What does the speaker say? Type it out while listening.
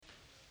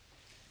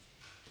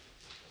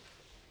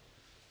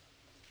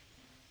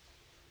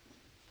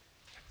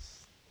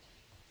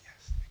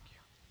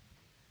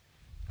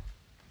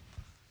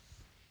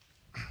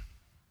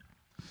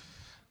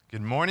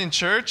Good morning,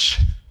 church.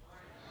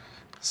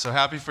 So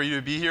happy for you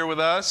to be here with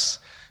us,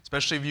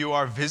 especially if you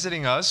are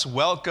visiting us.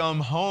 Welcome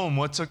home.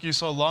 What took you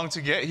so long to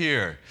get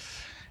here?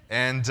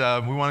 And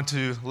we wanted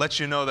to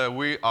let you know that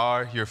we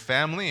are your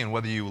family, and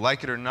whether you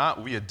like it or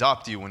not, we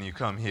adopt you when you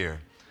come here.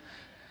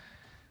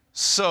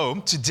 So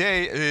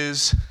today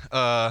is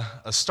tomorrow,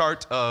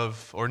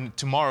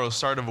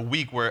 start of a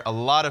week where a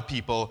lot of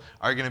people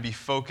are going to be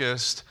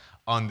focused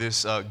on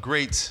this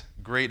great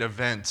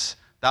event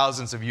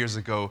thousands of years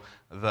ago,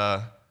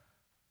 the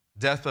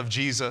death of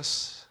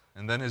Jesus,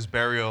 and then his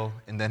burial,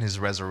 and then his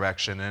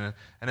resurrection. And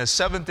as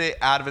Seventh-day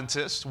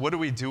Adventists, what do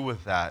we do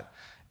with that?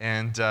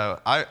 And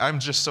I'm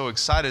just so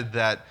excited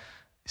that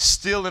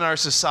still in our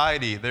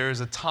society, there is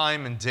a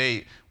time and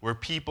date where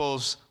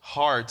people's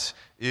heart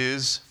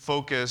is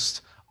focused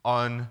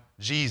on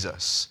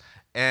Jesus.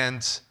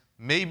 And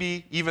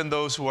maybe even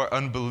those who are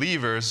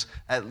unbelievers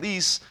at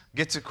least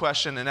get to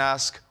question and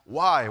ask,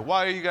 why?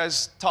 Why are you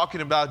guys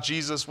talking about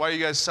Jesus? Why are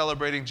you guys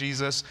celebrating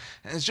Jesus?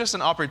 And it's just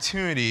an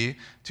opportunity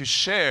to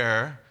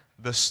share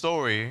the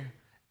story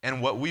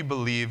and what we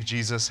believe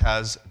Jesus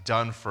has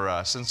done for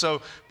us. And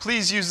so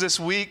please use this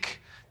week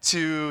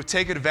to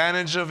take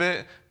advantage of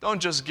it.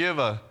 Don't just give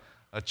a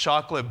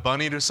chocolate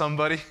bunny to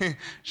somebody.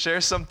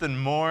 Share something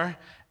more,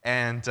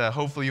 and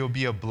hopefully you'll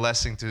be a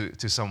blessing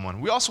to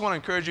someone. We also want to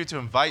encourage you to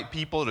invite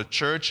people to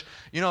church.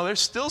 You know, there's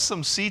still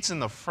some seats in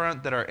the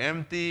front that are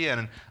empty,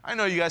 and I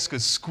know you guys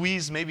could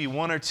squeeze maybe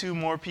one or two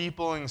more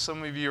people in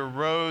some of your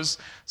rows,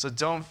 so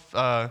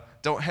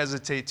don't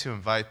hesitate to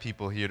invite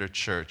people here to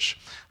church.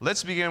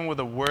 Let's begin with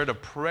a word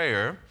of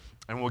prayer,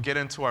 and we'll get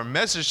into our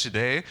message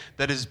today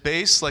that is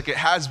based, like it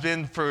has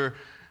been for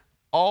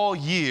all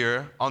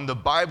year, on the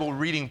Bible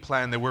reading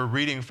plan that we're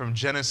reading from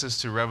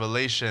Genesis to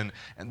Revelation.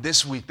 And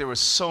this week there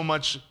was so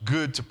much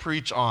good to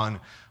preach on.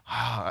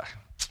 I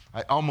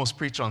almost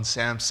preached on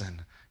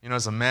Samson. You know,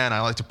 as a man,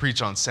 I like to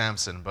preach on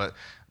Samson, but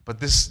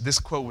this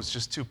quote was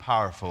just too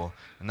powerful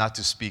not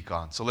to speak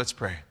on. So let's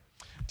pray.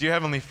 Dear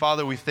Heavenly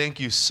Father, we thank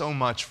you so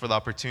much for the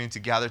opportunity to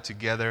gather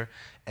together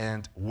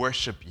and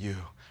worship you.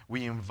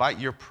 We invite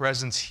your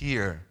presence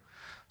here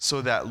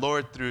so that,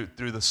 Lord, through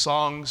the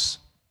songs,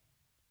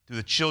 through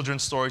the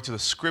children's story, to the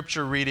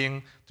scripture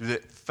reading, through the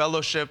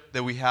fellowship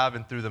that we have,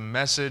 and through the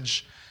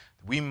message,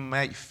 we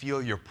might feel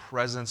your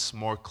presence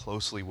more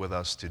closely with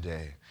us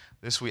today.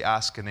 This we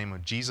ask in the name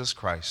of Jesus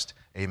Christ.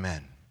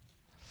 Amen.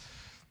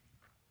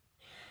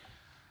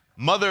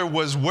 Mother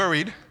was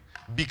worried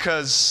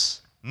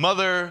because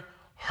Mother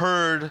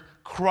heard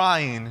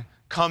crying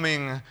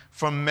coming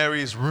from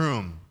Mary's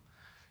room.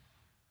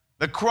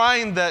 The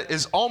crying that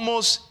is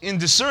almost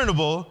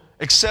indiscernible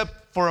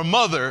except for a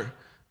mother,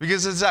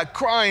 because it's that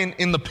crying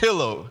in the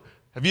pillow.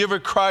 Have you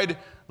ever cried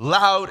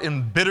loud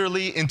and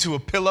bitterly into a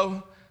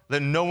pillow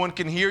that no one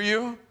can hear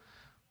you?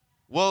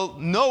 Well,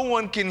 no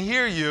one can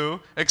hear you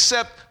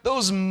except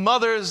those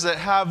mothers that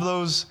have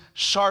those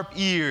sharp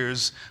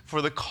ears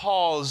for the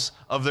calls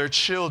of their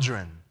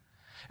children.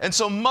 And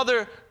so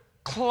Mother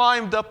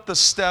climbed up the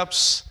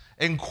steps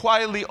and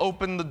quietly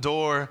opened the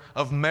door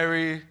of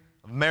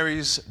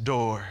Mary's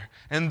door.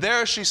 And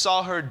there she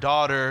saw her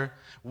daughter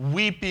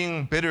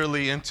weeping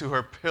bitterly into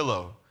her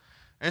pillow.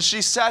 And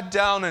she sat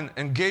down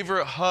and gave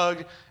her a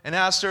hug and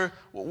asked her,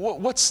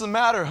 "What's the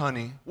matter,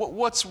 honey?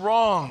 What's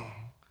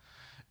wrong?"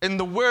 And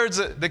the words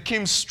that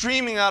came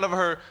streaming out of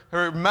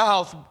her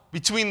mouth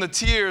between the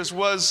tears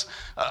was,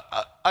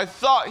 "I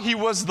thought he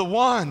was the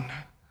one.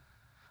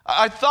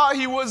 I thought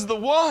he was the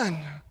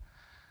one."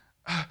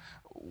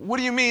 "What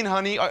do you mean,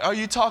 honey? Are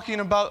you talking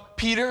about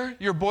Peter,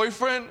 your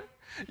boyfriend?"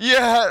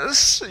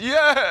 Yes,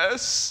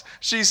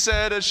 she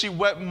said as she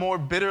wept more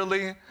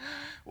bitterly.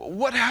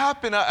 "What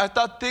happened? I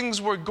thought things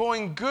were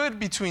going good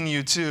between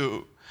you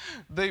two."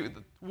 "They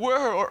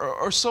were,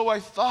 or so I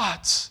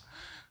thought.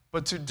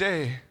 But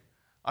today,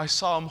 I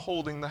saw him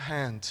holding the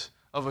hand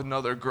of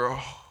another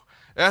girl.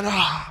 And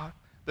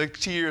the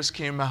tears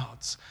came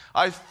out.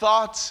 I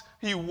thought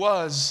he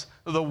was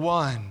the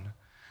one,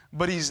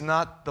 but he's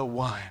not the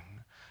one."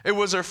 It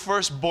was her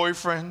first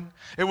boyfriend.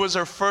 It was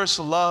her first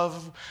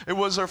love. It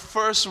was her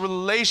first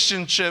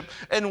relationship.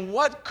 And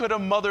what could a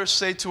mother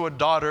say to a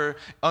daughter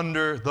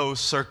under those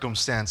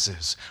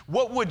circumstances?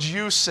 What would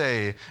you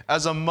say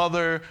as a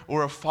mother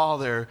or a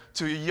father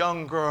to a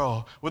young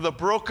girl with a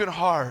broken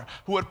heart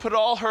who had put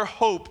all her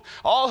hope,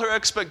 all her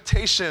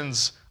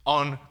expectations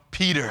on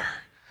Peter?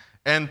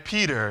 And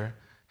Peter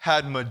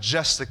had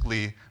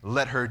majestically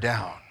let her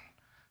down.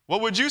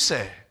 What would you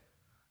say?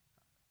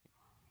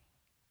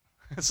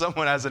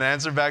 Someone has an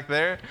answer back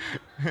there.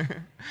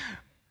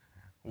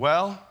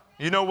 Well,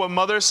 you know what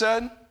Mother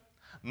said?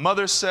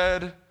 Mother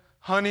said,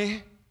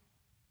 "Honey,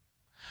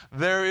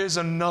 there is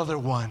another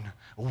one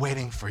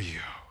waiting for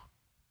you.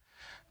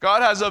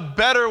 God has a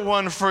better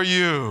one for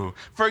you.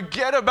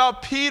 Forget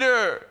about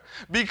Peter,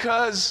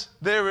 because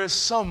there is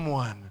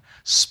someone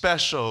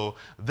special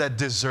that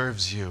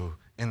deserves you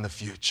in the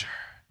future."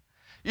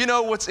 You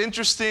know what's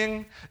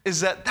interesting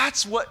is that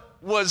that's what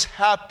was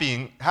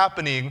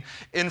happening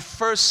in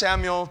 1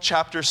 Samuel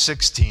chapter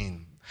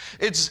 16.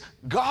 It's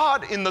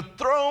God in the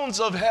thrones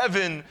of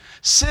heaven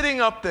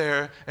sitting up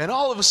there, and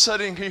all of a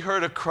sudden he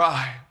heard a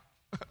cry.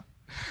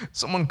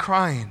 Someone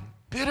crying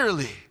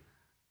bitterly.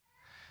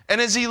 And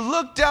as he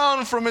looked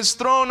down from his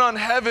throne on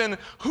heaven,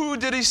 who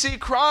did he see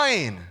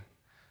crying?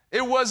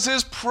 It was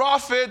his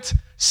prophet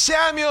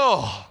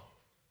Samuel.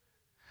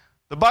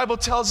 The Bible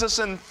tells us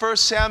in 1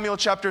 Samuel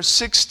chapter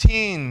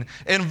 16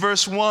 and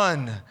verse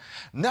 1,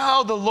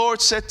 "Now the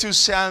Lord said to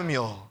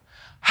Samuel,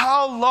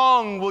 how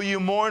long will you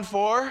mourn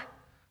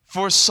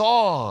for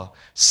Saul,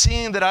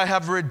 seeing that I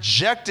have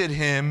rejected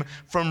him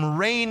from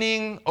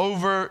reigning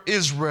over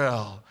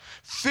Israel?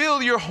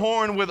 Fill your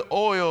horn with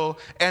oil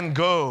and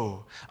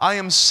go. I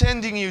am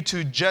sending you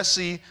to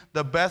Jesse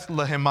the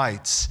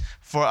Bethlehemite,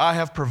 for I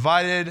have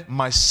provided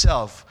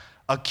myself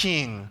a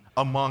king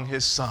among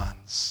his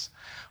sons."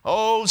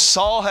 Oh,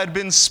 Saul had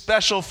been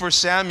special for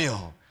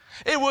Samuel.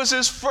 It was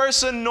his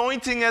first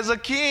anointing as a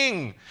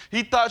king.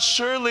 He thought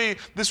surely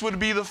this would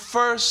be the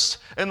first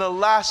and the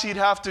last he'd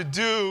have to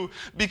do,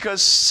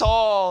 because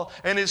Saul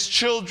and his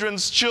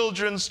children's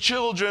children's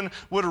children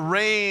would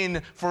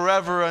reign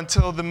forever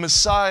until the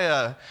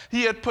Messiah.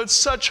 He had put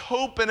such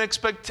hope and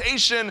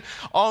expectation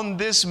on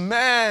this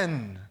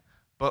man.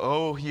 But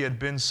oh, he had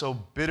been so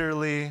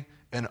bitterly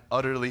and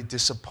utterly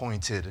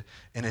disappointed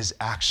in his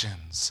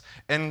actions.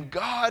 And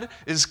God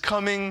is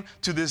coming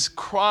to this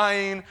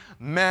crying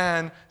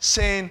man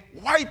saying,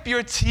 wipe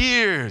your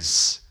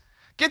tears.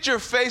 Get your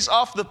face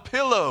off the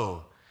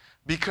pillow,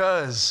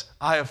 because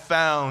I have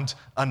found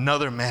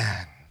another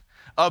man,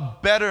 a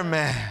better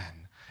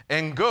man.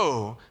 And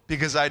go,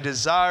 because I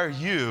desire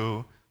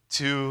you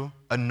to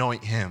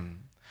anoint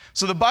him.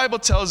 So the Bible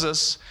tells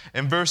us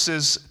in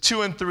verses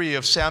 2 and 3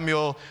 of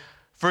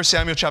 1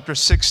 Samuel chapter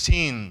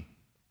 16,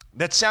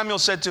 that Samuel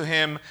said to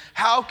him,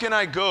 "How can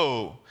I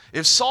go?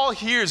 If Saul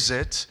hears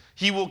it,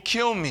 he will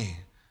kill me."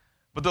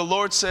 But the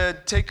Lord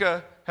said, "Take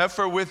a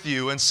heifer with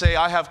you and say,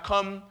 I have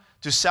come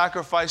to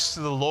sacrifice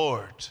to the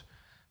Lord."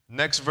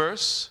 Next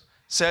verse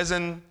says,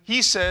 "And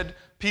he said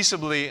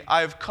peaceably, I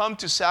have come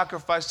to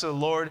sacrifice to the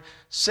Lord.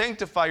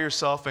 Sanctify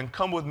yourself and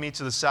come with me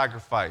to the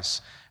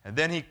sacrifice." And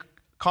then he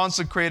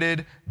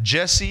consecrated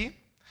Jesse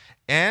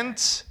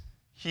and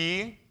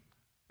he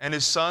and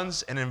his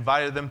sons and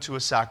invited them to a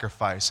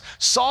sacrifice.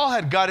 Saul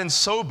had gotten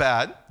so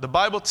bad, the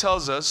Bible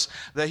tells us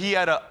that he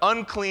had an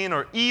unclean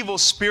or evil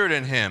spirit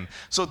in him.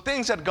 So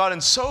things had gotten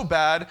so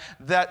bad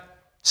that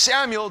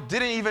Samuel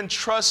didn't even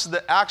trust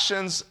the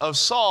actions of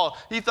Saul.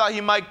 He thought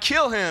he might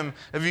kill him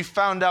if he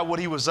found out what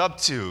he was up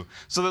to.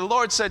 So the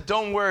Lord said,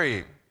 "Don't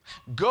worry.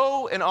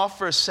 Go and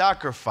offer a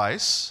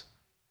sacrifice,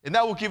 and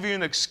that will give you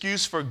an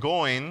excuse for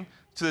going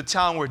to the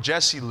town where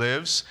Jesse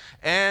lives.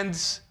 And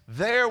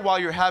there, while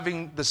you're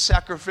having the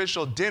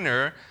sacrificial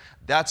dinner,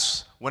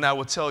 that's when I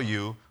will tell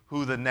you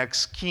who the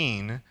next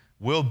king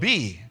will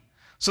be."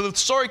 So the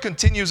story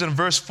continues in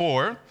verse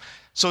 4.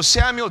 "So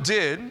Samuel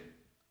did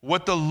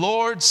what the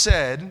Lord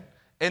said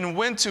and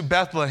went to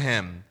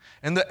Bethlehem.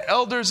 And the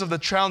elders of the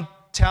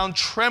town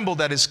trembled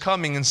at his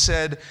coming and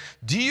said,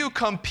 'Do you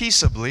come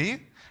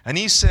peaceably?' And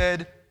he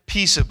said,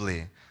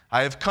 'Peaceably.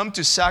 I have come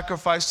to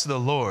sacrifice to the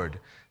Lord.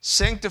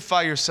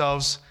 Sanctify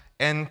yourselves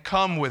and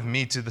come with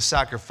me to the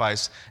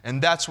sacrifice.'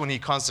 And that's when he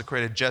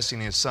consecrated Jesse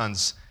and his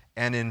sons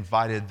and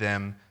invited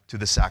them to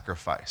the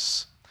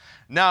sacrifice."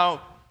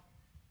 Now,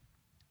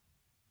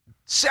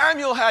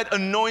 Samuel had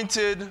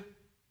anointed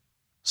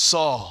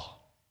Saul.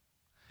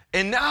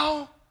 And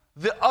now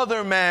the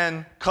other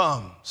man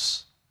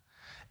comes.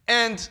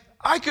 And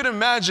I could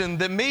imagine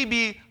that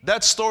maybe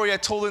that story I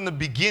told in the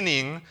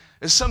beginning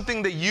is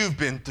something that you've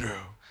been through.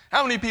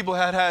 How many people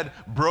had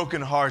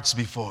broken hearts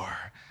before?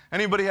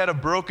 Anybody had a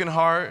broken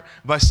heart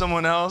by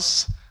someone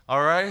else?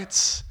 All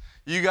right?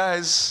 You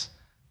guys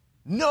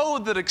know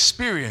that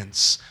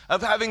experience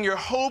of having your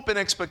hope and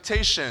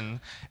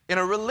expectation in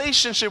a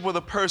relationship with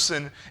a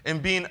person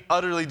and being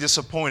utterly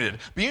disappointed.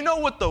 But you know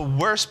what the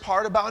worst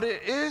part about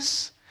it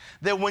is?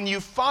 That when you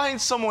find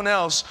someone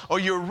else or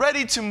you're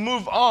ready to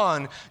move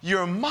on,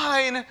 your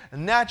mind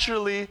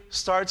naturally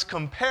starts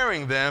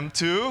comparing them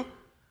to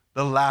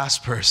the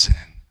last person.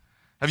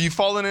 Have you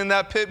fallen in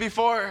that pit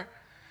before?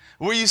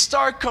 Where you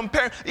start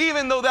comparing,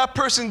 even though that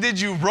person did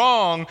you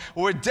wrong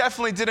or it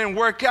definitely didn't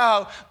work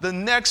out, the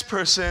next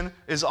person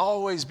is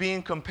always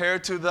being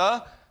compared to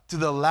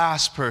the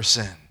last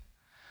person.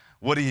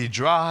 What do you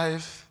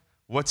drive?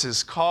 What's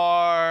his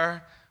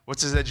car?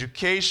 What's his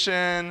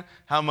education?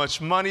 How much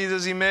money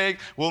does he make?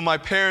 Will my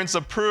parents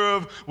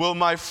approve? Will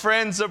my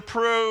friends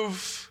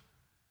approve?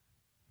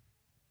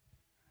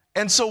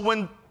 And so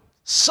when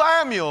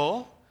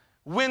Samuel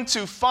went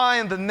to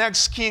find the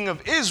next king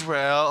of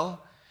Israel,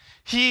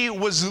 he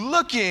was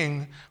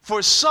looking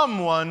for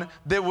someone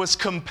that was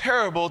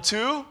comparable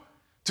to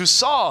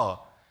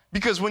Saul.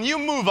 Because when you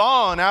move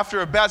on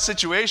after a bad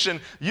situation,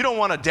 you don't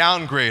want to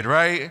downgrade,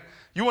 right?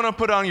 You want to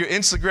put on your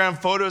Instagram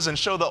photos and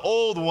show the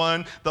old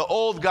one, the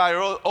old guy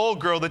or old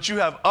girl that you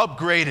have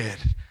upgraded.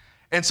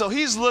 And so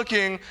he's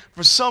looking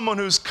for someone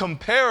who's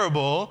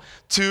comparable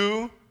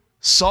to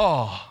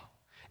Saul.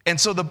 And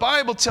so the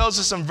Bible tells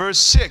us in verse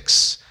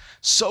 6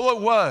 So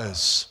it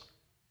was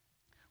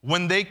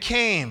when they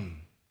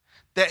came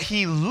that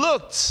he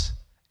looked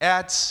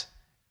at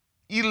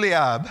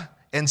Eliab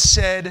and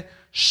said,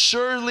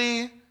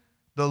 surely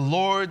the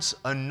Lord's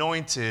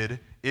anointed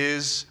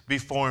is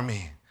before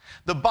me.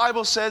 The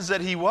Bible says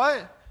that he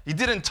what? He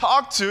didn't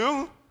talk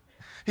to.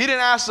 He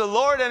didn't ask the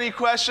Lord any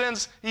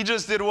questions. He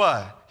just did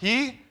what?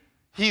 He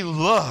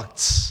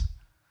looked.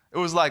 It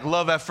was like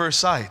love at first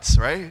sight,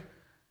 right?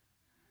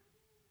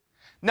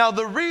 Now,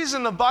 the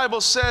reason the Bible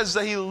says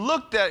that he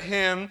looked at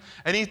him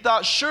and he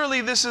thought,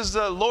 surely this is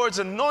the Lord's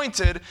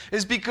anointed,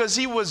 is because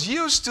he was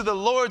used to the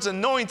Lord's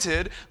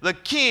anointed, the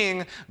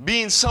king,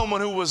 being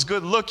someone who was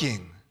good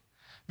looking.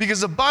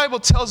 Because the Bible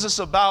tells us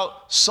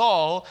about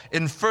Saul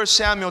in 1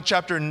 Samuel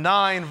chapter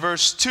 9,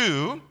 verse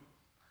 2.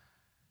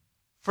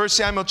 1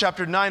 Samuel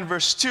chapter 9,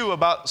 verse 2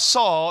 about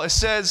Saul, it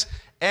says,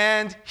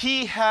 and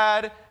he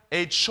had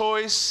a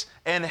choice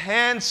and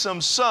handsome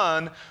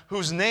son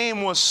whose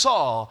name was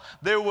Saul.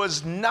 There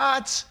was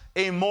not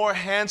a more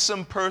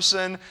handsome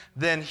person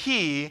than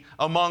he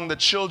among the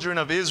children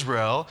of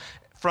Israel.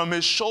 From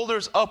his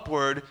shoulders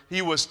upward,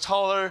 he was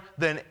taller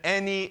than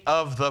any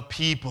of the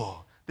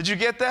people. Did you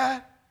get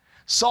that?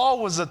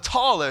 Saul was the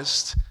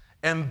tallest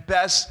and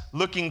best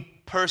looking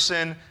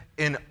person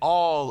in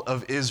all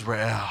of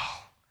Israel.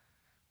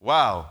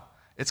 Wow,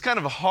 it's kind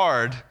of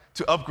hard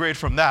to upgrade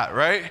from that,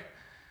 right?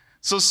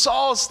 So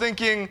Saul's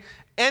thinking,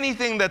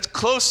 anything that's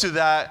close to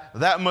that,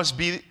 that must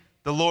be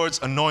the Lord's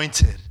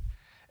anointed.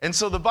 And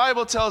so the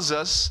Bible tells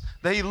us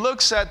that he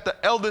looks at the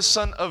eldest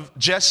son of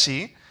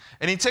Jesse,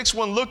 and he takes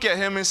one look at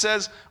him and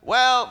says,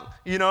 well,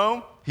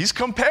 he's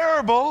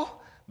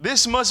comparable.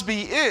 This must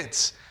be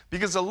it.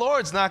 Because the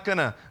Lord's not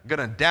gonna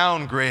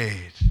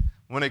downgrade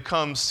when it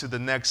comes to the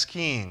next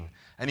king.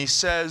 And he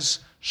says,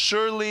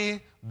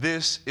 surely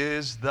this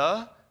is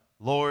the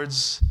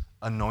Lord's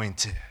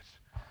anointed.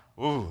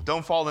 Ooh,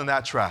 don't fall in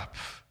that trap.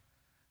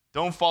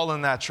 Don't fall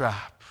in that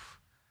trap.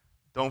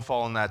 Don't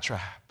fall in that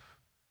trap.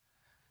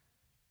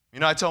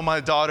 I tell my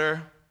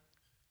daughter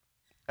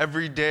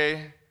every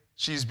day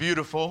she's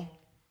beautiful,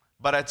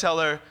 but I tell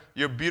her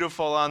you're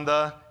beautiful on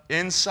the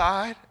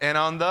inside and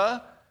on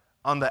the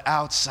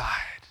outside.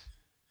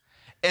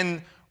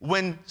 And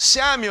when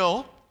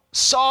Samuel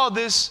saw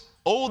this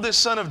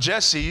oldest son of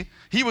Jesse,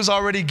 he was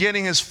already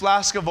getting his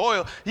flask of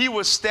oil. He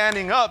was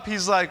standing up.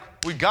 He's like,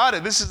 we got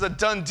it. This is a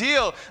done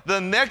deal.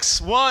 The next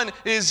one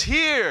is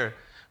here.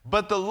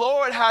 But the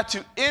Lord had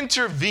to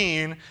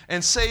intervene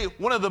and say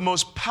one of the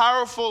most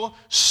powerful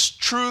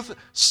truth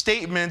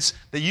statements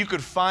that you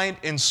could find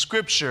in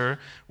Scripture,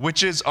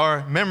 which is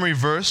our memory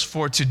verse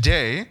for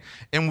today.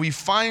 And we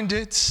find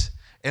it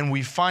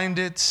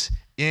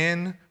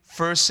in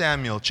 1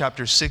 Samuel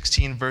chapter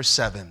 16, verse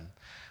 7.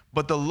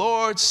 But the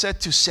Lord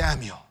said to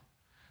Samuel,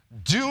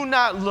 do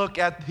not look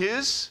at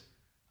his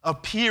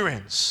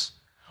appearance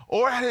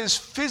or at his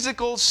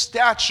physical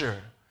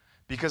stature,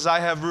 because I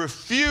have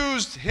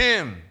refused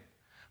him.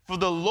 For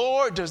the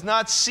Lord does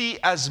not see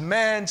as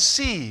man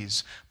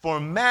sees. For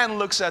man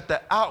looks at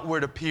the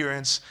outward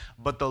appearance,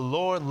 but the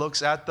Lord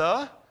looks at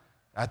the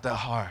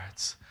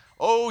heart.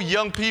 Oh,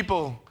 young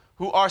people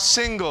who are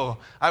single,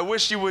 I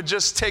wish you would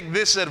just take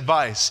this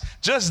advice.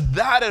 Just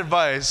that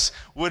advice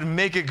would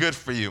make it good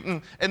for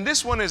you. And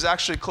this one is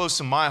actually close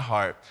to my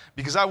heart,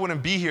 because I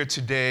wouldn't be here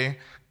today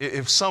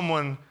if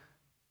someone,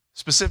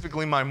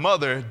 specifically my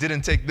mother,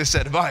 didn't take this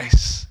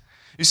advice.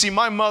 You see,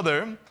 my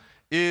mother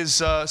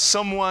is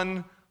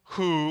someone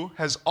who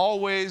has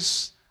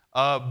always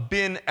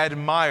been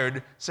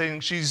admired,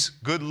 saying she's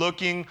good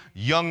looking,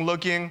 young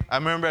looking. I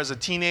remember as a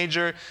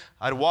teenager,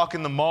 I'd walk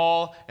in the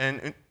mall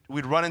and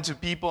we'd run into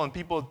people and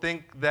people would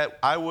think that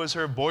I was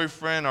her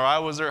boyfriend or I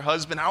was her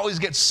husband. I always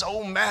get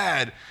so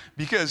mad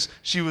because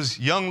she was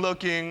young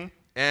looking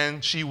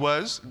and she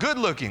was good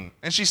looking.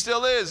 And she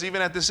still is,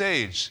 even at this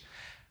age.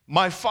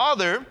 My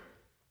father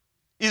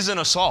isn't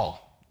a Saul.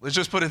 Let's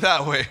just put it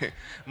that way.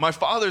 My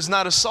father's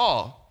not a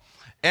Saul.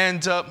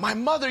 And my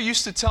mother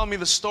used to tell me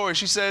the story.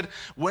 She said,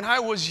 when I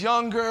was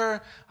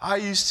younger, I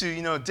used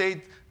to,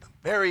 date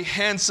very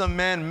handsome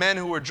men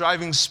who were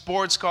driving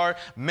sports car,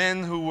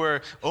 men who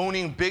were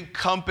owning big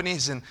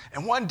companies. And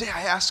one day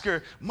I asked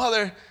her,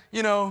 Mother,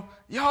 you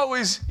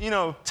always,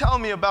 tell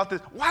me about this.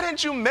 Why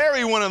didn't you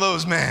marry one of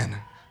those men?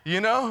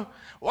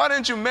 Why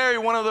didn't you marry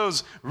one of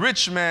those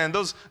rich men,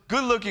 those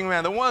good-looking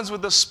men, the ones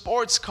with the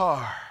sports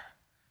car?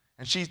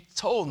 And she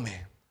told me,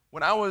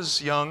 when I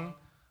was young,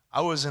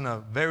 I was in a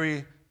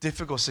very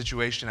difficult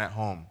situation at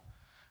home.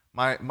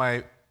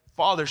 My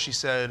father, she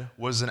said,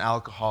 was an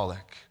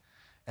alcoholic.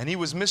 And he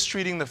was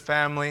mistreating the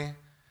family,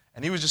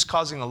 and he was just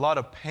causing a lot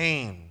of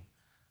pain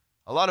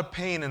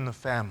in the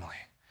family.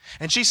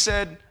 And she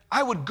said,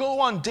 I would go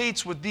on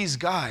dates with these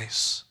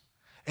guys,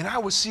 and I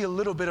would see a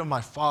little bit of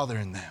my father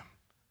in them.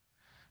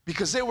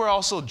 Because they were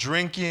also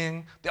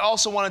drinking, they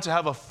also wanted to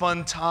have a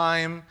fun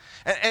time.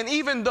 And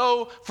even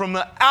though from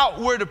the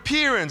outward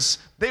appearance,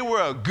 they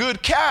were a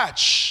good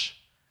catch,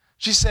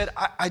 she said,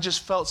 I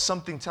just felt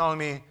something telling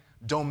me,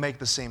 don't make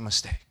the same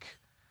mistake.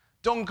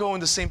 Don't go in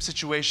the same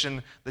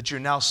situation that you're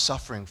now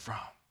suffering from.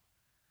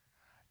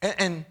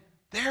 And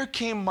there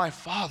came my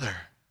father.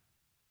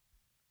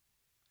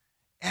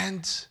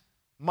 And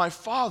my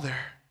father,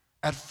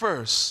 at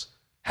first,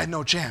 had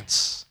no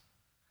chance.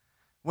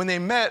 When they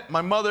met,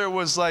 my mother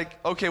was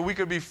like, okay, we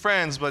could be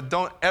friends, but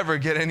don't ever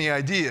get any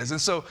ideas.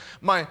 And so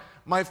my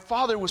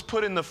father was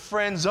put in the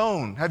friend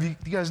zone. Do you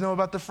guys know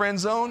about the friend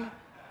zone?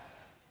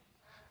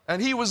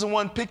 And he was the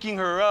one picking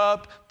her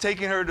up,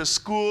 taking her to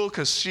school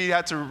because she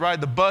had to ride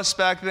the bus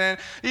back then.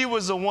 He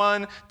was the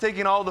one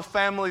taking all the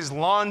family's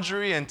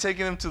laundry and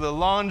taking them to the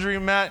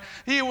laundromat.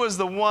 He was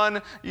the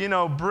one,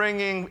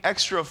 bringing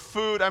extra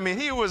food. I mean,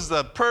 he was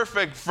the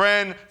perfect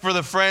friend for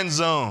the friend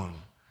zone.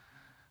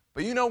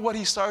 But you know what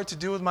he started to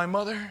do with my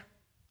mother?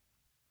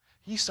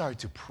 He started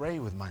to pray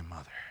with my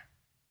mother.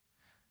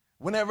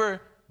 Whenever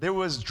there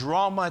was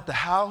drama at the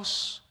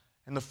house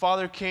and the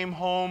father came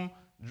home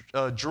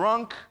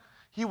drunk,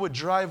 he would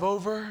drive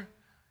over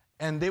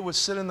and they would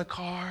sit in the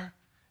car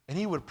and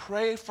he would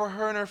pray for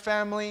her and her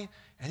family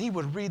and he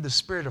would read the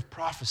spirit of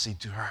prophecy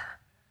to her.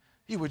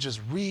 He would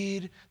just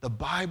read the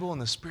Bible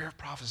and the spirit of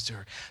prophecy to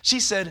her. She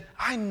said,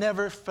 I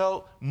never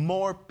felt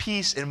more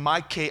peace in my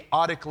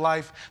chaotic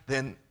life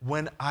than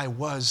when I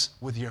was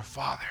with your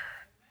father.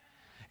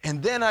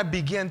 And then I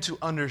began to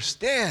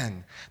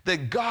understand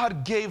that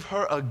God gave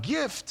her a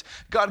gift.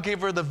 God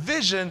gave her the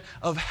vision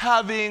of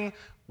having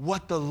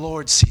what the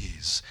Lord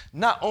sees.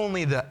 Not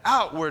only the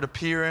outward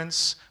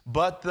appearance,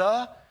 but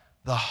the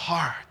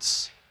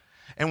hearts.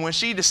 And when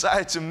she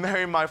decided to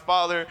marry my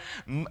father,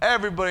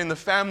 everybody in the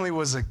family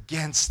was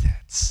against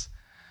it.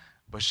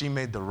 But she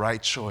made the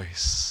right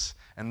choice.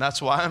 And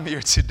that's why I'm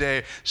here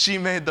today. She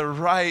made the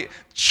right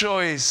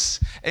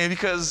choice. And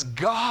because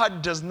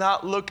God does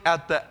not look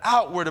at the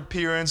outward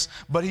appearance,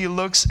 but he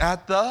looks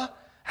at the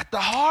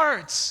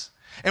hearts.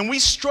 And we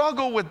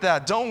struggle with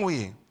that, don't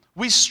we?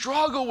 We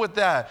struggle with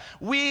that.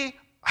 We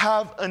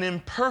have an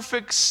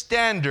imperfect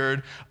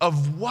standard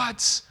of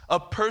what a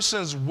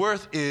person's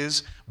worth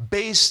is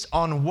based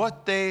on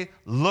what they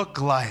look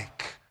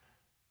like.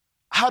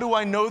 How do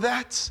I know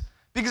that?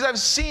 Because I've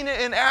seen it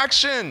in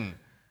action.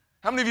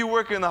 How many of you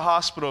work in the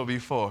hospital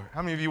before?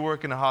 How many of you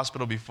work in a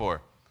hospital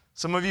before?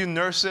 Some of you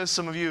nurses,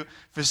 some of you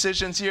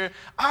physicians here.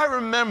 I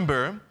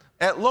remember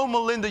at Loma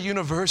Linda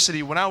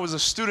University when I was a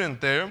student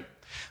there,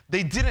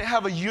 they didn't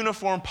have a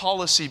uniform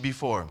policy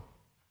before.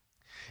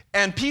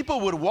 And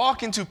people would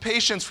walk into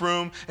patients'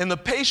 room, and the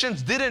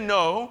patients didn't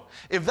know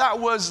if that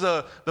was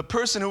the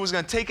person who was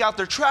going to take out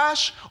their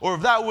trash or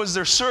if that was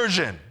their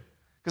surgeon,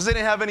 because they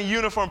didn't have any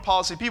uniform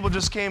policy. People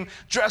just came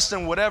dressed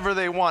in whatever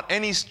they want,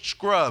 any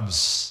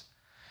scrubs.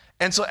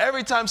 And so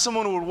every time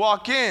someone would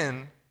walk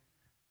in,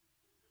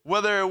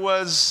 whether it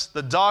was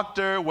the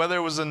doctor, whether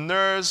it was a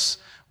nurse,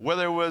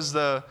 whether it was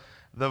the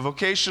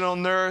vocational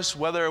nurse,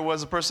 whether it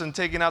was a person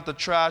taking out the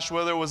trash,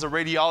 whether it was a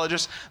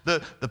radiologist,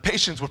 the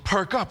patients would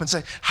perk up and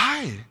say,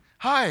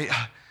 hi.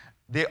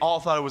 They all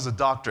thought it was a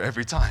doctor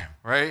every time,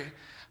 right?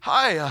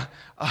 Hi.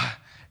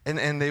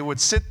 And they would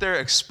sit there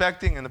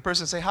expecting, and the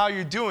person would say, how are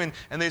you doing?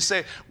 And they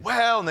say,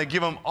 well, and they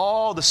give them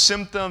all the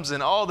symptoms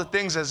and all the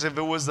things as if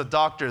it was the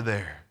doctor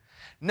there.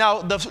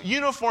 Now, the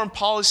uniform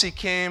policy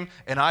came,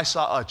 and I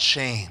saw a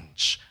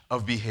change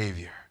of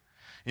behavior.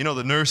 You know,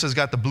 the nurses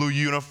got the blue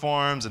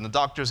uniforms, and the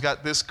doctors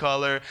got this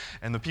color,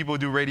 and the people who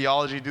do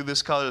radiology do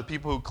this color, the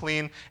people who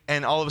clean,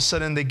 and all of a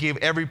sudden they gave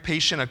every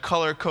patient a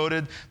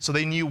color-coded so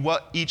they knew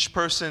what each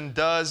person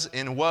does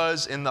and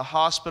was in the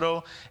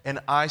hospital, and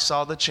I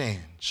saw the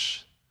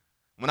change.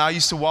 When I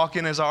used to walk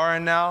in as an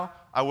RN now,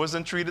 I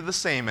wasn't treated the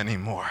same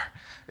anymore.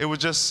 It was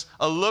just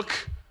a look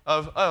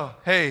of, oh,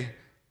 hey,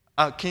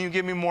 can you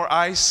give me more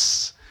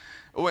ice?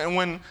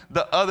 When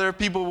the other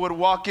people would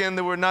walk in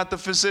that were not the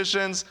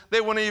physicians,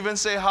 they wouldn't even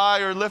say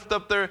hi or lift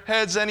up their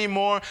heads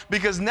anymore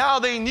because now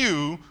they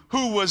knew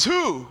who was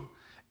who.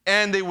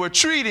 And they were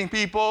treating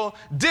people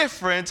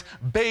different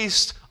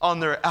based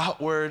on their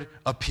outward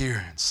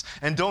appearance.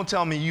 And don't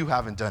tell me you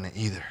haven't done it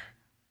either.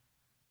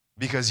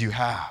 Because you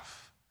have.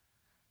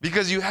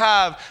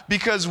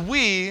 Because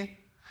we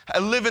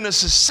live in a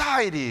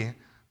society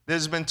that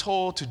has been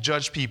told to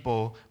judge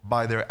people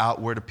by their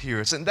outward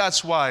appearance. And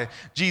that's why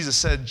Jesus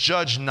said,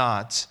 judge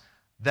not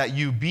that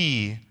you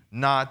be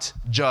not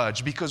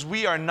judged. Because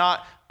we are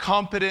not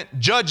competent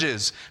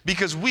judges.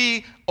 Because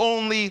we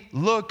only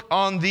look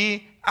on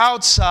the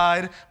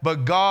outside,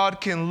 but God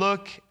can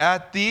look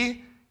at the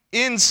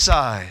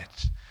inside.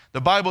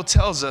 The Bible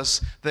tells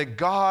us that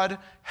God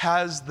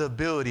has the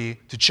ability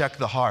to check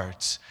the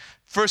heart.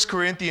 1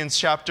 Corinthians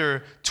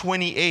chapter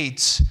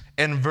 28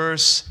 and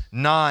verse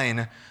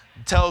 9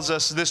 tells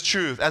us this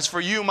truth. As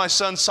for you, my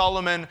son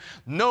Solomon,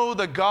 know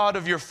the God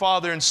of your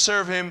father and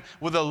serve him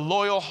with a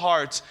loyal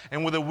heart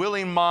and with a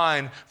willing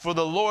mind. For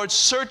the Lord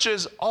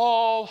searches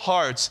all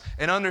hearts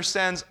and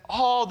understands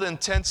all the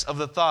intents of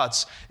the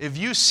thoughts. If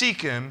you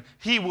seek him,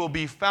 he will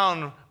be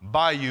found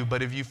by you.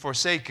 But if you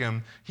forsake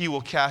him, he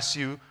will cast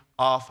you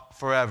off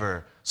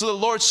forever. So the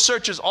Lord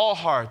searches all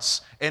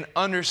hearts and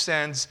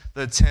understands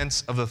the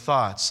intents of the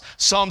thoughts.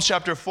 Psalms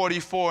chapter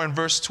 44 and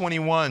verse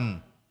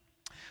 21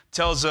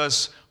 tells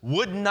us,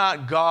 would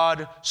not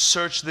God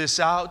search this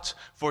out?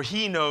 For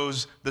he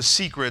knows the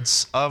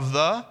secrets of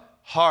the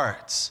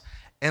heart.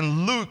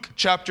 And Luke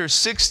chapter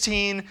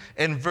 16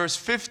 and verse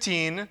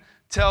 15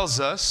 tells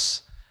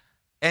us,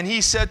 and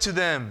he said to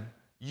them,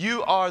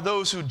 you are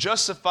those who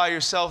justify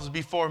yourselves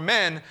before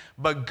men,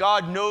 but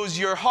God knows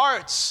your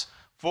hearts.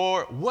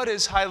 For what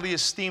is highly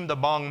esteemed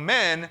among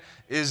men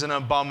is an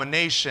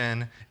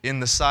abomination in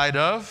the sight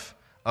of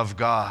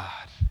God.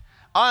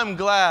 I'm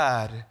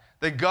glad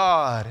that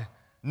God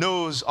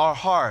knows our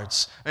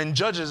hearts and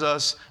judges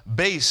us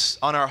based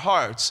on our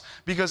hearts,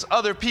 because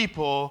other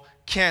people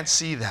can't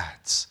see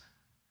that.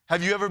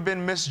 Have you ever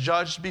been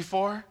misjudged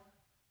before?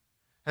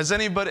 Has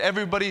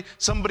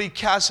somebody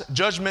cast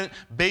judgment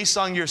based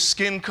on your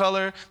skin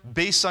color,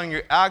 based on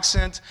your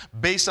accent,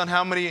 based on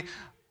how many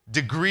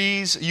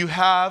degrees you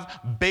have,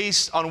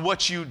 based on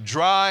what you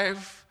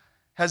drive?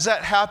 Has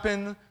that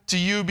happened to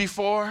you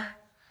before?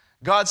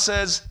 God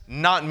says,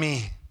 not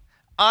me.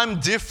 I'm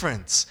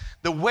different.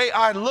 The way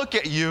I look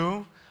at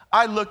you,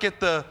 I look at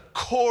the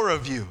core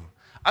of you.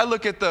 I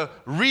look at the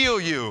real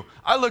you.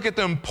 I look at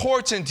the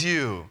important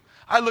you.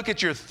 I look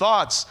at your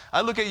thoughts.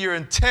 I look at your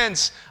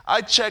intents. I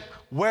check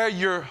where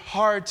your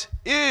heart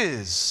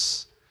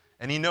is.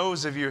 And he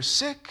knows if you're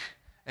sick,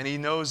 and he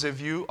knows if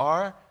you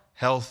are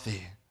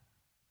healthy.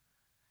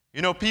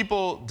 You know,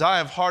 people die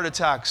of heart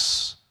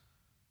attacks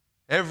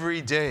every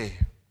day.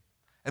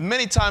 And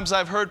many times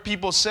I've heard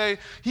people say,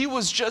 he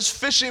was just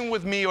fishing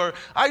with me, or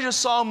I just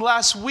saw him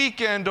last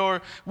weekend,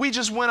 or we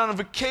just went on a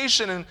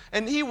vacation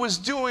and he was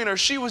doing or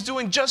she was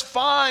doing just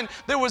fine.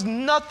 There was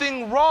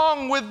nothing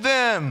wrong with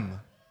them.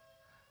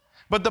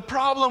 But the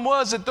problem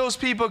was that those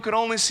people could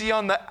only see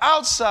on the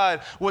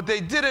outside. What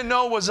they didn't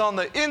know was on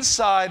the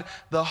inside,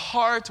 the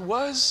heart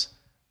was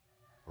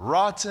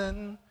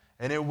rotten,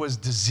 and it was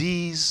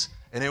diseased,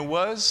 and it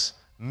was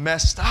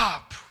messed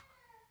up.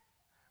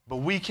 But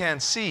we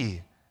can't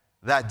see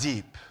that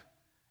deep.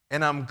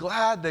 And I'm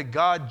glad that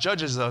God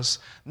judges us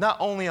not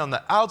only on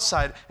the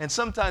outside, and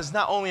sometimes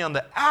not only on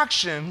the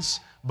actions,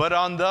 but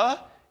on the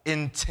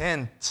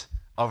intent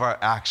of our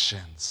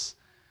actions.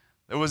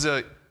 There was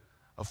a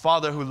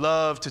father who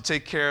loved to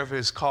take care of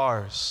his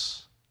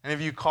cars. Any of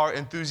you car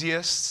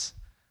enthusiasts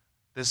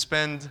that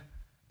spend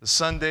the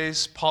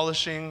Sundays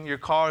polishing your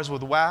cars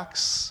with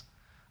wax?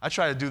 I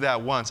tried to do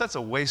that once. That's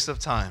a waste of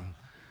time.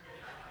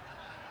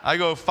 I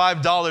go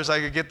 $5, I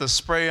could get the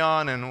spray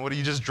on, and what do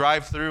you just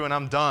drive through and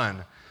I'm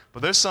done.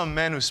 But there's some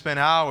men who spend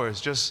hours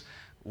just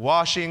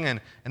washing, and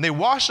they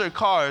wash their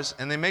cars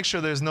and they make sure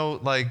there's no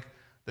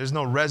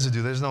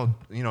residue, there's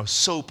no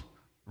soap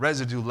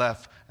residue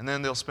left, and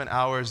then they'll spend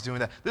hours doing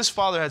that. This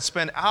father had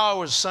spent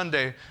hours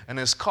Sunday in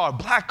his car,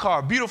 black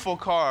car, beautiful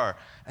car,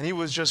 and he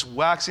was just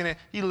waxing it.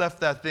 He left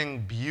that thing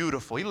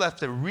beautiful. He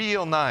left it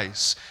real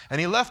nice.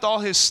 And he left all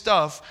his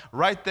stuff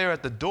right there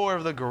at the door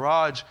of the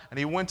garage, and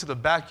he went to the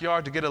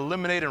backyard to get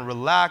eliminated and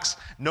relax,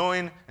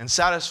 knowing and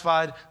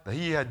satisfied that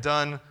he had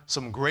done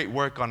some great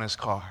work on his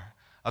car.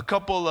 A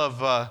couple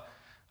of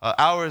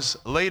hours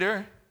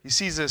later, he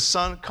sees his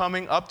son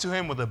coming up to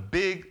him with a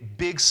big,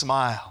 big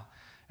smile.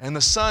 And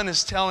the son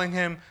is telling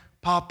him,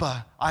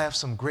 Papa, I have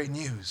some great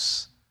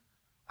news.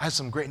 I have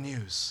some great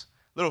news.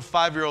 Little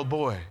 5-year-old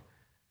boy,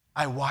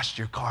 I washed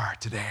your car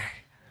today.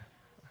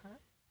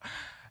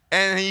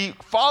 And he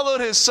followed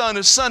his son.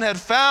 His son had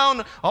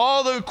found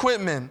all the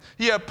equipment.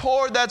 He had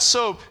poured that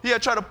soap. He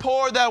had tried to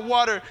pour that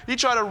water. He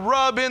tried to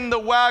rub in the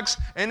wax,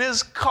 and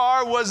his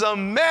car was a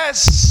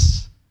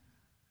mess.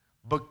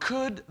 But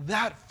could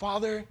that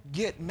father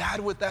get mad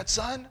with that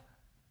son?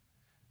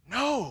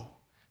 No.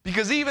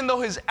 Because even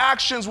though his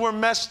actions were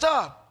messed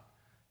up,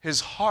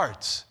 his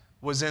heart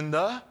was in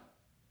the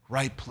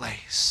right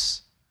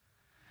place.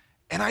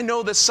 And I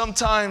know that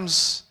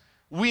sometimes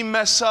we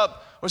mess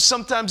up, or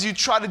sometimes you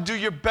try to do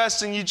your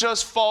best and you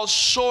just fall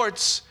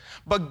short.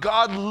 But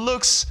God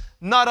looks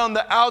not on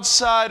the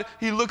outside,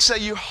 he looks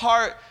at your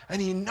heart,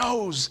 and he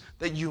knows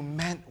that you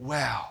meant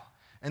well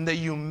and that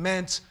you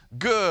meant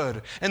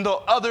good. And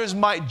though others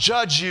might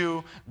judge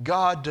you,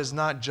 God does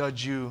not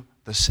judge you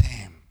the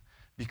same.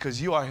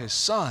 Because you are his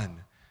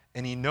son,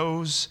 and he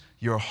knows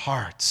your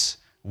hearts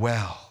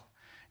well.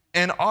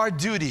 And our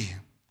duty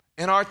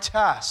and our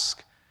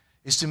task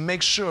is to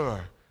make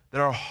sure that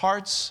our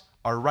hearts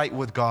are right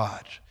with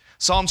God.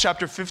 Psalm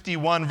chapter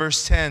 51,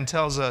 verse 10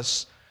 tells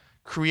us,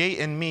 create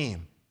in me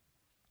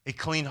a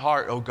clean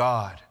heart, O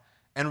God,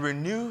 and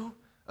renew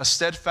a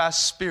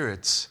steadfast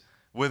spirit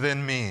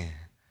within me.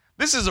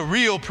 This is a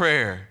real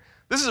prayer.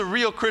 This is a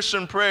real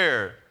Christian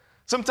prayer.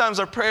 Sometimes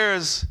our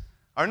prayers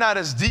are not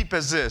as deep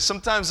as this.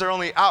 Sometimes they're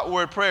only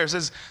outward prayers.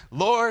 It's,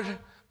 Lord,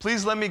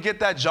 please let me get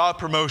that job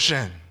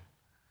promotion.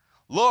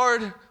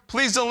 Lord,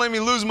 please don't let me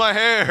lose my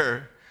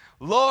hair.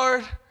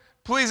 Lord,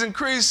 please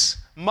increase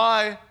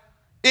my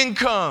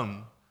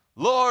income.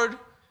 Lord,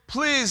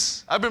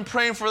 please, I've been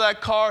praying for that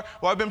car,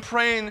 or I've been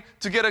praying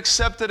to get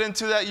accepted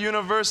into that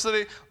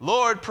university.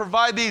 Lord,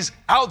 provide these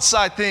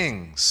outside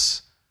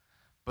things.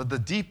 But the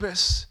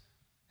deepest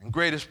and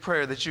greatest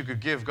prayer that you could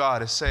give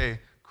God is say,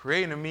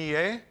 create in me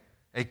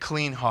a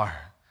clean heart.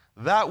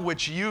 that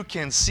which you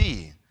can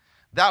see,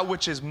 that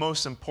which is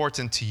most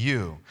important to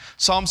you.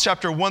 Psalms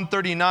chapter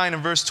 139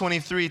 and verse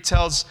 23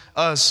 tells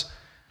us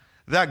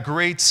that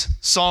great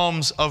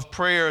psalms of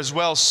prayer as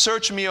well.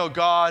 Search me, O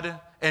God,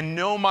 and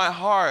know my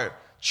heart.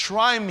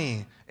 Try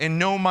me and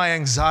know my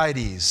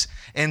anxieties,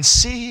 and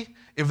see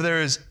if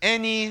there is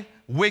any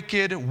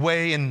wicked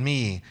way in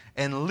me,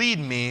 and lead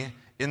me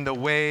in the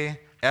way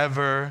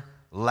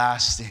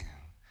everlasting.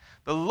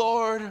 The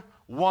Lord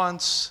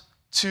wants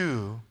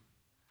to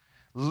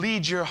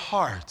lead your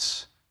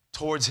heart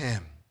towards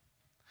Him.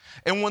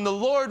 And when the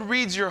Lord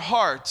reads your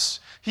heart,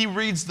 He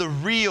reads the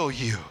real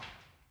you.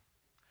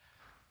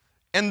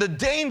 And the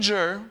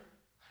danger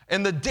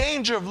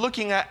of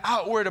looking at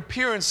outward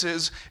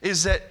appearances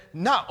is that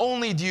not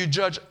only do you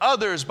judge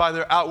others by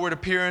their outward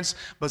appearance,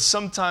 but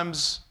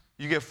sometimes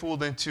you get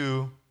fooled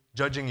into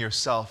judging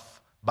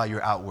yourself by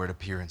your outward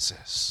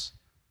appearances.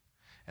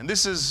 And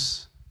this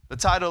is the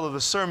title of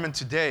the sermon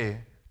today,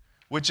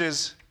 which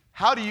is,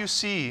 how do you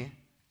see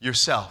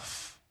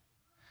yourself?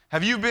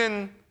 Have you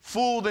been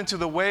fooled into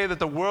the way that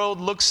the world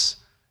looks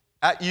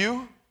at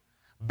you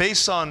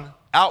based on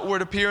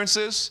outward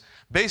appearances,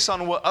 based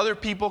on what other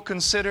people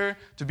consider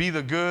to be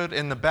the good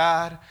and the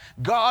bad?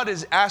 God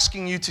is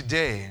asking you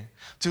today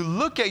to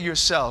look at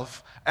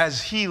yourself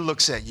as He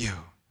looks at you,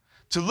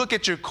 to look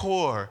at your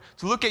core,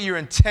 to look at your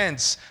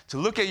intents, to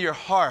look at your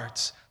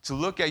heart, to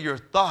look at your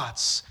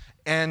thoughts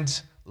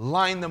and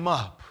line them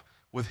up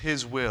with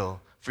His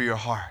will for your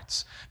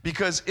hearts.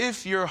 Because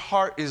if your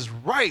heart is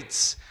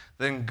right,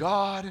 then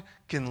God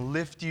can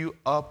lift you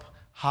up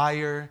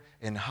higher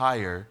and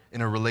higher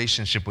in a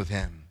relationship with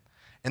Him.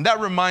 And that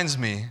reminds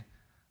me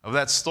of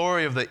that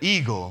story of the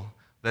eagle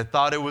that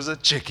thought it was a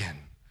chicken.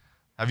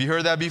 Have you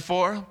heard that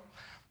before?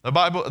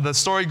 The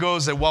story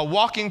goes that while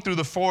walking through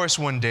the forest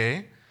one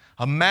day,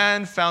 a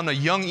man found a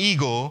young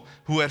eagle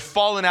who had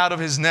fallen out of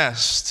his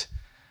nest.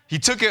 He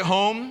took it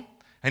home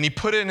and he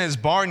put it in his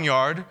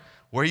barnyard,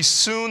 where he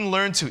soon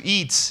learned to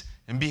eat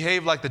and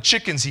behave like the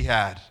chickens he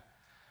had.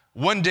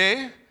 One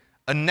day,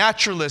 a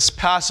naturalist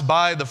passed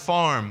by the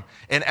farm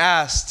and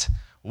asked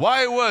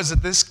why it was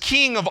that this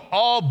king of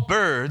all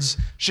birds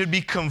should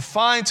be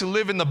confined to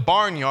live in the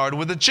barnyard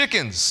with the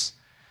chickens.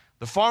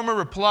 The farmer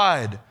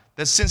replied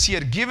that since he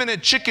had given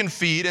it chicken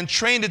feed and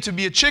trained it to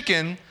be a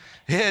chicken,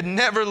 it had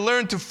never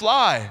learned to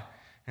fly.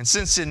 And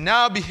since it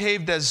now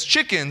behaved as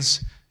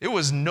chickens, it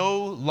was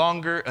no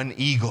longer an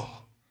eagle.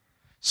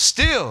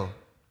 Still,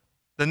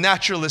 the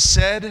naturalist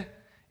said,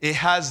 it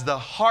has the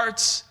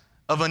heart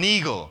of an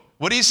eagle.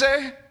 What did he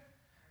say?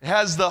 It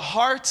has the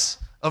heart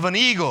of an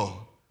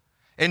eagle.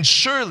 And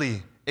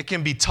surely it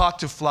can be taught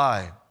to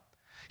fly.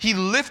 He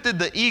lifted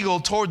the eagle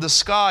toward the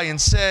sky and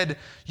said,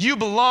 you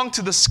belong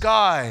to the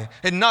sky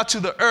and not to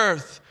the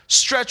earth.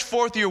 Stretch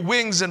forth your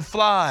wings and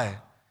fly.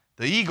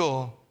 The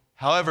eagle,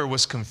 however,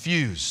 was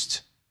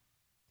confused.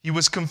 He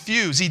was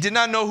confused. He did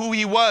not know who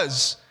he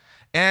was.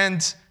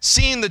 And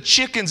seeing the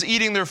chickens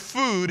eating their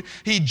food,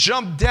 he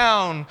jumped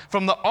down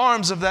from the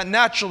arms of that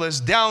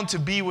naturalist down to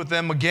be with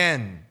them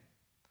again.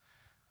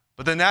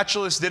 But the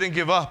naturalist didn't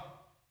give up.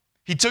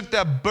 He took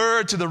that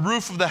bird to the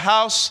roof of the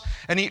house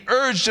and he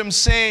urged him,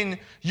 saying,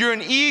 you're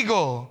an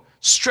eagle.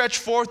 Stretch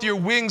forth your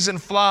wings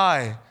and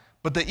fly.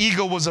 But the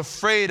eagle was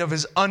afraid of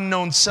his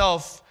unknown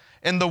self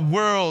and the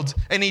world,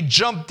 and he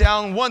jumped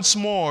down once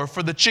more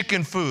for the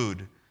chicken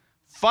food.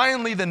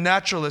 Finally, the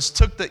naturalist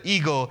took the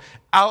eagle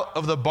out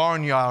of the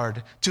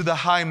barnyard to the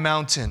high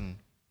mountain.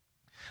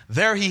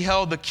 There he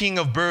held the king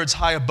of birds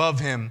high above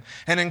him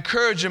and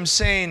encouraged him,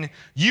 saying,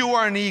 you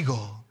are an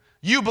eagle.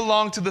 You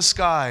belong to the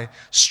sky.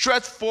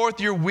 Stretch forth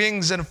your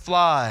wings and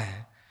fly.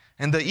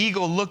 And the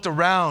eagle looked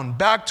around,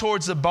 back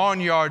towards the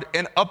barnyard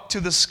and up to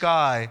the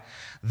sky.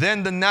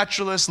 Then the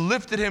naturalist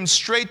lifted him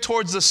straight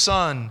towards the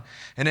sun,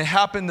 and it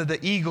happened that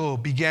the eagle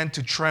began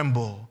to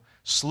tremble.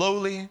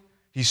 Slowly,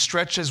 he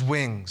stretched his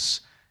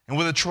wings, and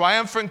with a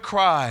triumphant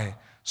cry,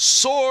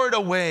 soared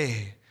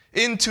away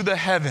into the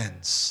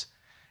heavens.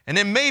 And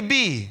it may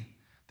be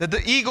that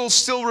the eagle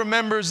still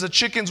remembers the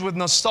chickens with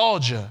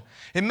nostalgia.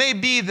 It may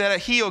be that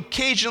he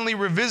occasionally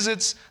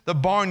revisits the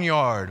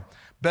barnyard,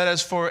 but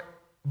as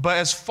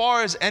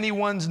far as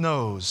anyone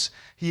knows,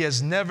 he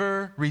has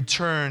never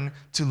returned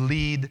to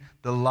lead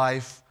the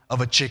life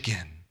of a chicken.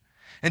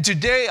 And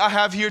today I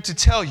have here to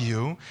tell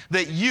you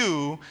that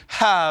you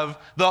have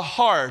the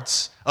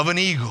heart of an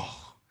eagle.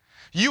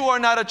 You are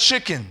not a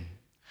chicken.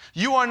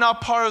 You are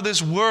not part of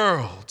this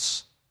world.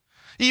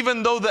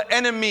 Even though the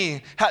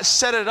enemy has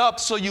set it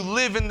up so you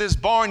live in this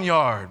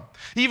barnyard,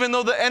 even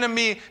though the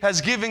enemy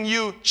has given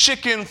you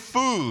chicken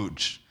food,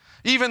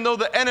 even though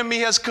the enemy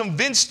has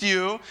convinced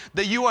you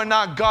that you are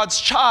not God's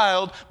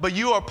child, but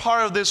you are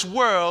part of this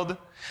world,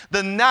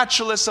 the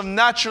naturalist of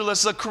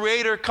naturalists, the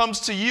creator, comes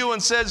to you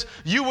and says,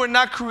 you were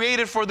not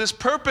created for this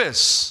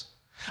purpose.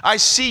 I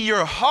see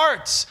your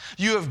heart.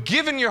 You have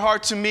given your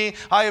heart to me.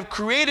 I have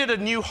created a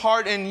new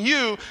heart in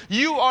you.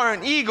 You are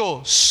an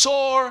eagle.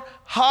 Soar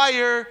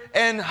higher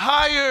and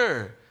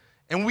higher.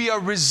 And we are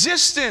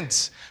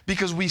resistant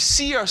because we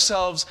see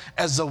ourselves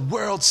as the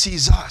world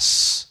sees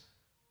us.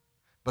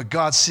 But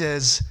God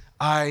says,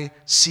 I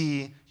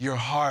see your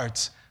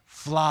heart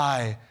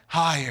fly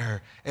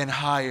higher and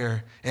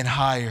higher and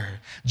higher.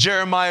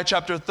 Jeremiah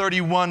chapter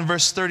 31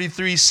 verse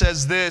 33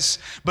 says this,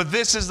 but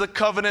this is the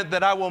covenant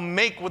that I will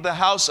make with the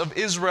house of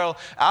Israel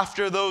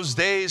after those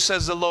days,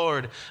 says the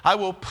Lord. I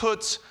will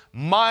put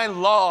my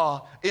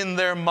law in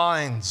their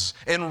minds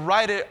and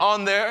write it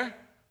on their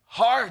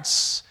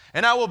hearts.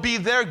 And I will be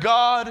their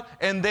God,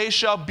 and they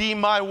shall be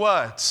my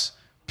what?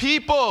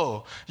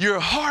 People. Your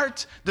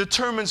heart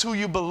determines who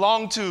you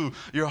belong to.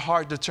 Your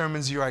heart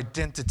determines your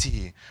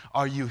identity.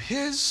 Are you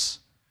His?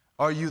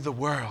 Are you the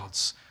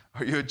world's?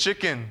 Are you a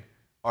chicken?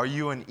 Are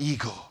you an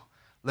eagle?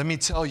 Let me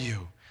tell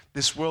you,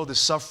 this world is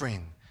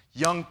suffering.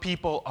 Young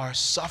people are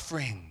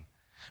suffering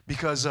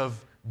because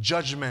of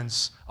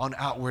judgments on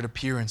outward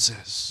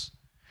appearances.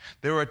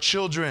 There are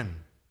children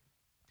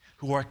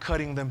who are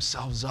cutting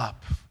themselves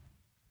up,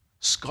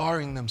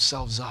 scarring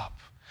themselves up.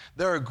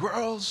 There are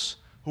girls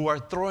who are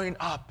throwing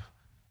up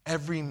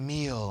every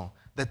meal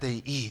that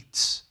they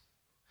eat.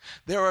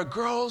 There are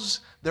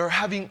girls that are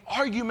having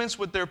arguments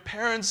with their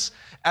parents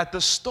at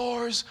the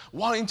stores,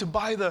 wanting to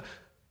buy the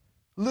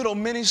little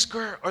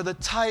miniskirt or the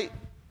tight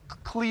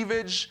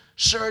cleavage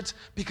shirt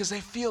because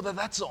they feel that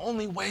that's the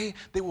only way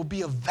they will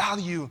be of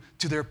value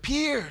to their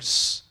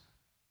peers.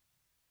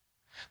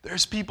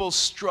 There's people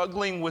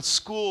struggling with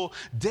school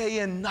day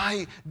and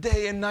night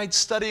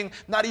studying,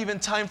 not even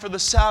time for the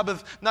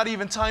Sabbath, not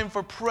even time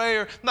for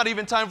prayer, not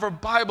even time for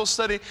Bible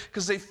study,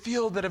 because they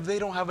feel that if they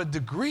don't have a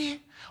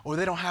degree or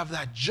they don't have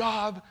that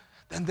job,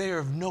 then they are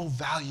of no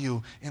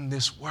value in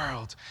this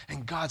world.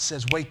 And God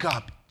says, wake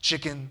up,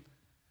 chicken.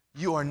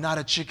 You are not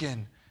a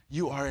chicken.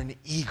 You are an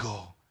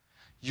eagle.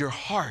 Your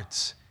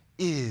heart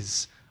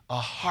is a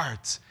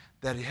heart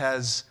that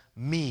has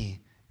me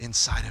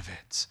inside of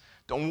it.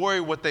 Don't worry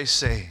what they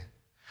say.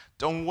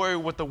 Don't worry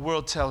what the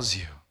world tells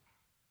you.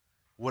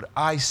 What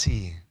I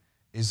see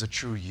is a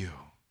true you.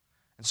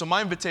 And so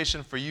my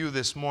invitation for you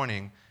this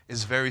morning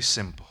is very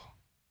simple.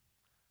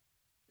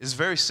 It's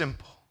very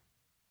simple.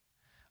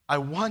 I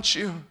want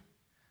you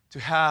to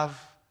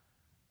have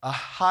a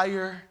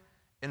higher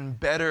and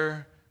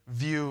better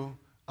view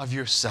of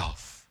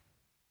yourself.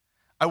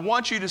 I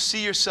want you to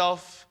see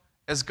yourself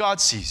as God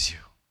sees you.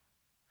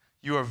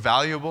 You are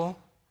valuable.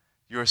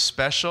 You are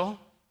special.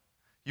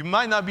 You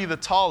might not be the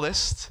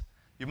tallest,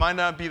 you might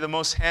not be the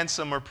most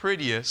handsome or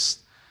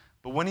prettiest,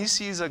 but when He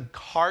sees a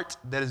heart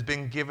that has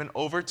been given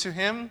over to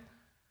Him,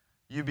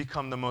 you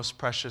become the most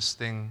precious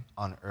thing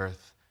on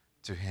earth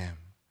to Him.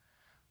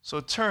 So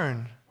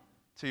turn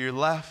to your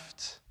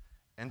left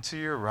and to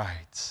your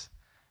right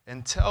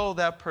and tell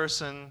that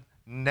person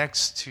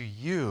next to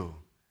you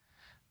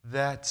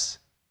that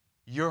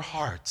your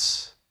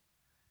heart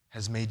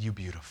has made you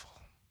beautiful.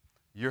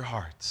 Your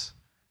heart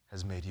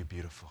has made you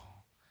beautiful.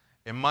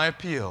 And my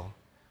appeal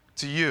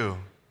to you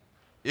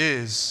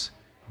is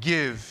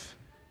give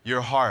your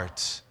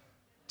heart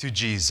to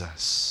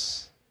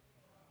Jesus.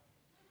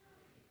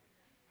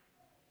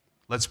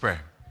 Let's pray.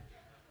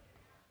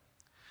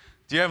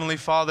 Dear Heavenly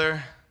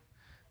Father,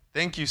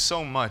 thank you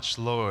so much,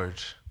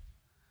 Lord,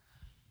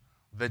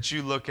 that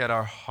you look at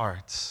our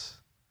hearts.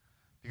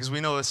 Because we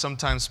know that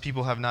sometimes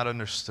people have not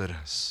understood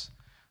us.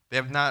 They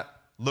have not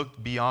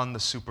looked beyond the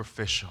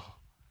superficial.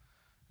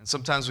 And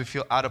sometimes we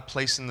feel out of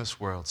place in this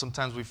world.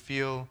 Sometimes we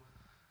feel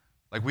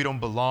like we don't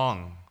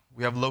belong.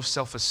 We have low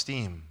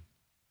self-esteem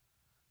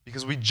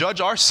because we judge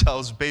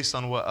ourselves based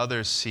on what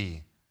others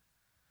see.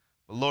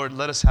 But Lord,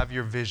 let us have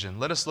your vision.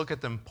 Let us look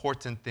at the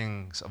important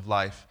things of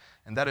life,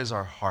 and that is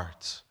our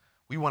heart.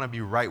 We want to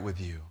be right with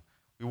you.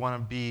 We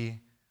want to be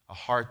a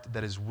heart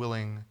that is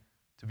willing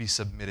to be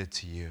submitted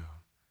to you.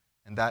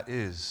 And that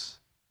is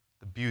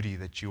the beauty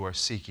that you are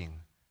seeking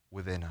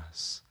within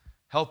us.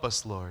 Help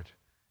us, Lord,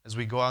 as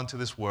we go out into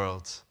this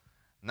world,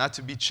 not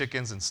to be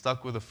chickens and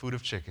stuck with the food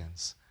of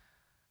chickens,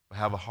 but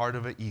have a heart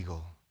of an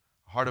eagle,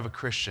 a heart of a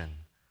Christian,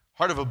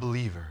 heart of a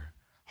believer,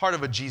 heart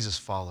of a Jesus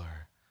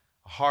follower,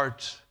 a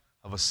heart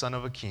of a son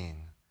of a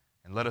king,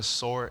 and let us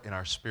soar in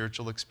our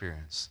spiritual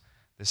experience.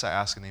 This I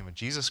ask in the name of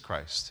Jesus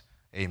Christ.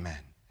 Amen.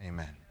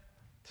 Amen.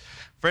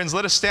 Friends,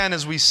 let us stand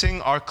as we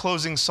sing our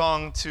closing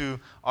song to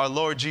our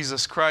Lord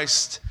Jesus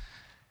Christ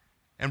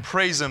and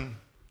praise Him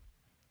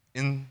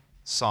in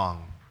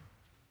song.